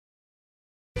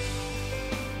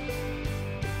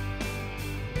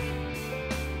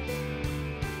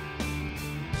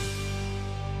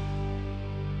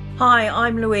Hi,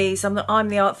 I'm Louise. I'm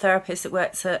the art therapist that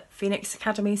works at Phoenix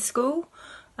Academy School.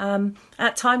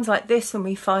 At times like this, when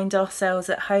we find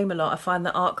ourselves at home a lot, I find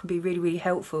that art can be really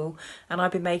helpful, and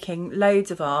I've been making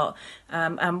loads of art,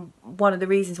 and one of the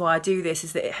reasons why I do this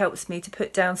is that it helps me to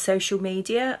put down social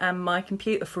media and my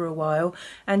computer for a while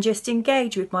and just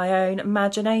engage with my own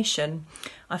imagination.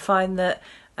 I find that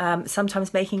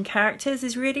sometimes making characters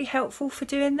is really helpful for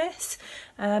doing this,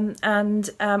 and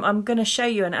I'm going to show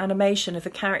you an animation of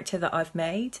a character that I've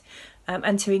made,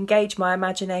 and to engage my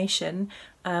imagination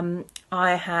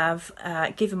I have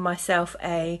given myself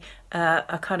a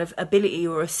kind of ability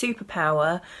or a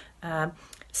superpower,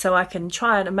 so I can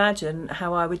try and imagine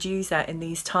how I would use that in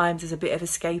these times as a bit of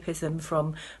escapism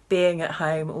from being at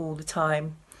home all the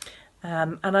time.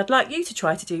 And I'd like you to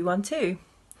try to do one too.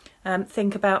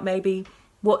 Think about maybe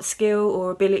what skill or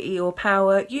ability or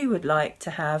power you would like to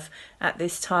have at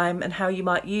this time and how you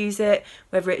might use it,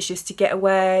 whether it's just to get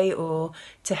away or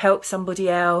to help somebody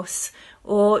else,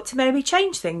 or to maybe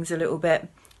change things a little bit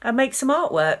and make some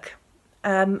artwork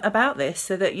about this,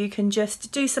 so that you can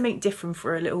just do something different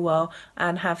for a little while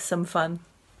and have some fun.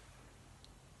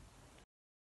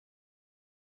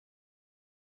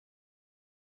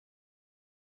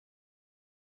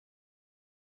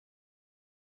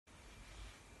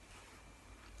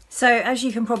 So as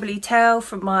you can probably tell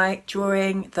from my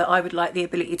drawing that I would like the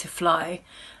ability to fly,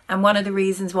 and one of the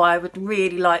reasons why I would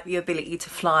really like the ability to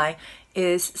fly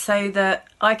is so that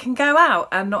I can go out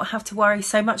and not have to worry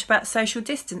so much about social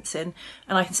distancing,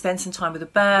 and I can spend some time with the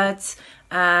birds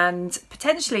and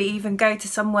potentially even go to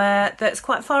somewhere that's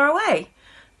quite far away.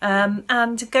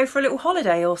 And go for a little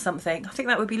holiday or something. I think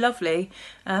that would be lovely,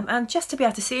 and just to be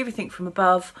able to see everything from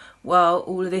above while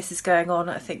all of this is going on,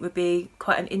 I think would be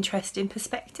quite an interesting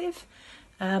perspective.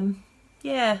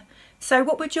 Yeah, so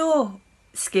what would your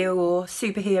skill or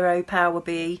superhero power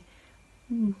be?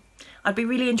 I'd be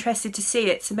really interested to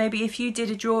see it, so maybe if you did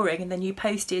a drawing and then you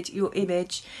posted your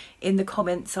image in the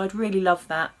comments, I'd really love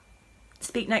that.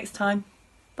 Speak next time.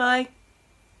 Bye.